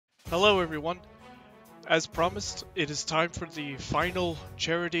Hello everyone. As promised, it is time for the final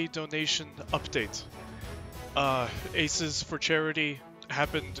charity donation update. Aces for Charity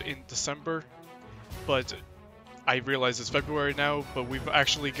happened in December, but I realize it's February now, but we've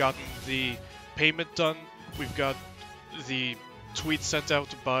actually gotten the payment done. We've got the tweet sent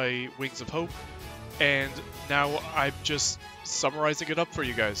out by Wings of Hope, and now I'm just summarizing it up for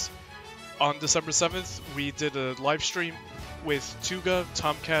you guys. On December 7th, we did a live stream with Tuga,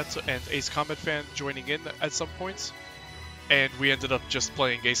 Tomcat, and Ace Combat Fan joining in at some points, and we ended up just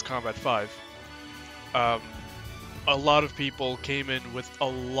playing Ace Combat 5. A lot of people came in with a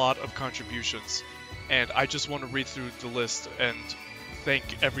lot of contributions, and I just want to read through the list and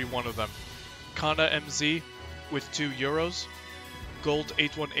thank every one of them. Kana MZ with €2, Gold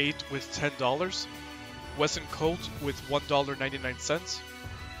 818 with $10, Wesson Colt with $1.99,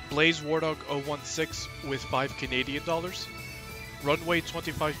 Blaze Wardog 016 with $5 Canadian, Runway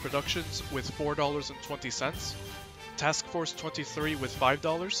 25 Productions with $4.20, Task Force 23 with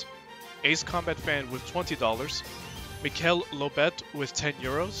 $5, Ace Combat Fan with $20, Mikel Lobet with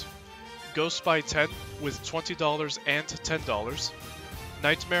 €10, Ghost Spy 10 with $20 and $10,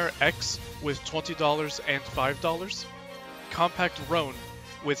 Nightmare X with $20 and $5, Compact Roan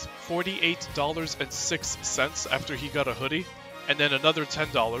with $48.06 after he got a hoodie, and then another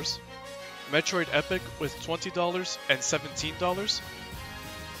 $10, Metroid Epic with $20 and $17,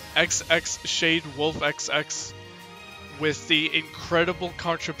 XX Shade Wolf XX with the incredible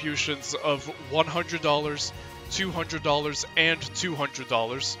contributions of $100, $200, and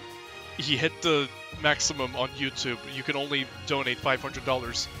 $200. He hit the maximum on YouTube. You can only donate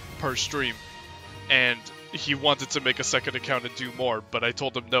 $500 per stream, and he wanted to make a second account and do more, but I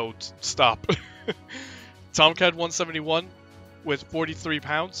told him no, stop. Tomcat 171 with 43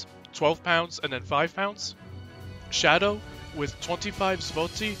 pounds, 12 pounds, and then 5 pounds. Shadow with 25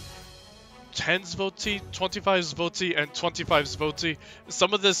 Zvoti, 10 Zvoti, 25 Zvoti, and 25 Zvoti.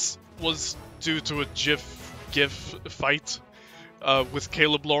 Some of this was due to a GIF fight with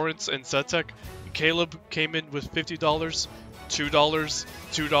Caleb Lawrence and Zetek. Caleb came in with $50, $2,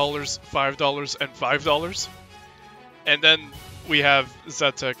 $2, $5, and $5. And then we have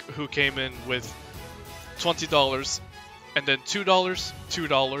Zetek, who came in with $20, and then $2, $2, $2,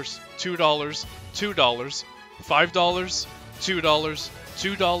 $2, $2, $5, $2, $2, $2,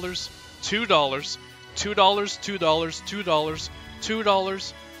 $2, $2, $2, $2,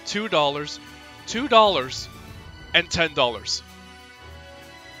 $2, $2, $2, and $10.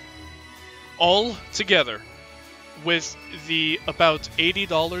 All together with the about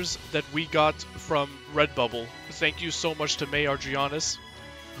 $80 that we got from Redbubble. Thank you so much to May Argianis,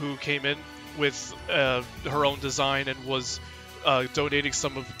 who came in with her own design and was donating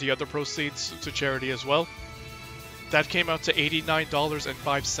some of the other proceeds to charity as well. That came out to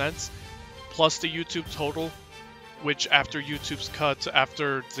 $89.05, plus the YouTube total, which after YouTube's cut,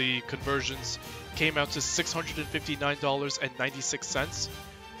 after the conversions, came out to $659.96.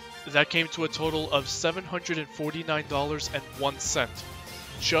 That came to a total of $749.01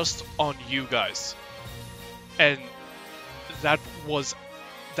 just on you guys. And that's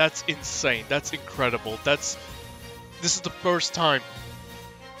insane. That's incredible. This is the first time,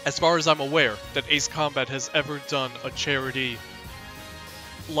 as far as I'm aware, that Ace Combat has ever done a charity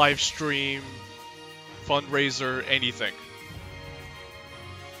live stream, fundraiser, anything.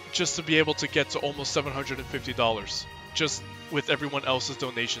 Just to be able to get to almost $750, just with everyone else's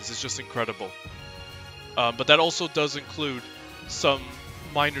donations, is just incredible. But that also does include some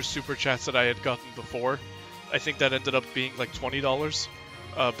minor super chats that I had gotten before. I think that ended up being like $20.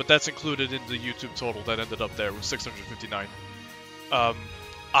 But that's included in the YouTube total that ended up there with $659.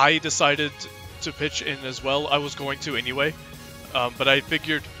 I decided to pitch in as well. I was going to anyway, but I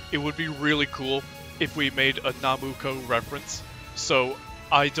figured it would be really cool if we made a Namuko reference. So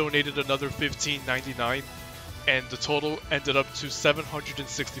I donated another $15.99, and the total ended up to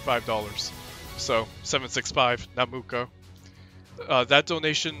 $765. So $765 Namuko. That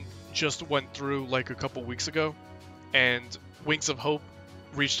donation just went through like a couple weeks ago, and Wings of Hope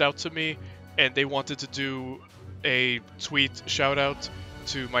reached out to me, and they wanted to do a tweet shout out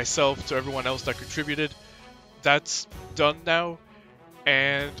to myself, to everyone else that contributed. That's done now,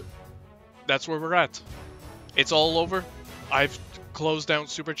 and that's where we're at. It's all over. I've closed down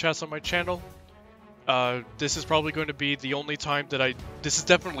super chats on my channel. This is probably going to be the only time that this is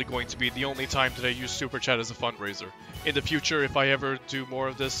definitely going to be the only time that I use super chat as a fundraiser. In the future, if I ever do more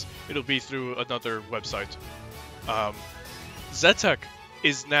of this, it'll be through another website. Zetek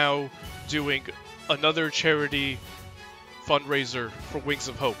is now doing another charity fundraiser for Wings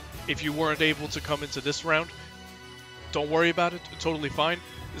of Hope. If you weren't able to come into this round, don't worry about it, totally fine.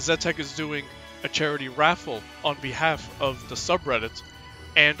 Zetech is doing a charity raffle on behalf of the subreddit,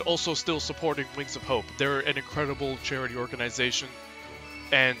 and also still supporting Wings of Hope. They're an incredible charity organization,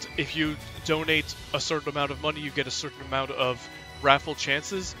 and if you donate a certain amount of money, you get a certain amount of raffle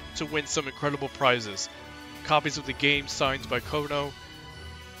chances to win some incredible prizes. Copies of the game signed by Kono,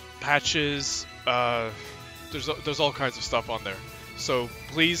 patches, there's all kinds of stuff on there. So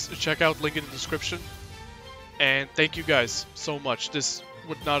please check out, link in the description. And thank you guys so much. This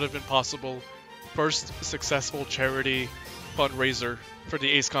would not have been possible. First successful charity fundraiser for the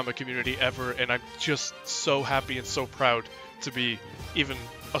Ace Combat community ever, and I'm just so happy and so proud to be even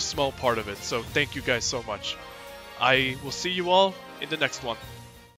a small part of it. So thank you guys so much. I will see you all in the next one.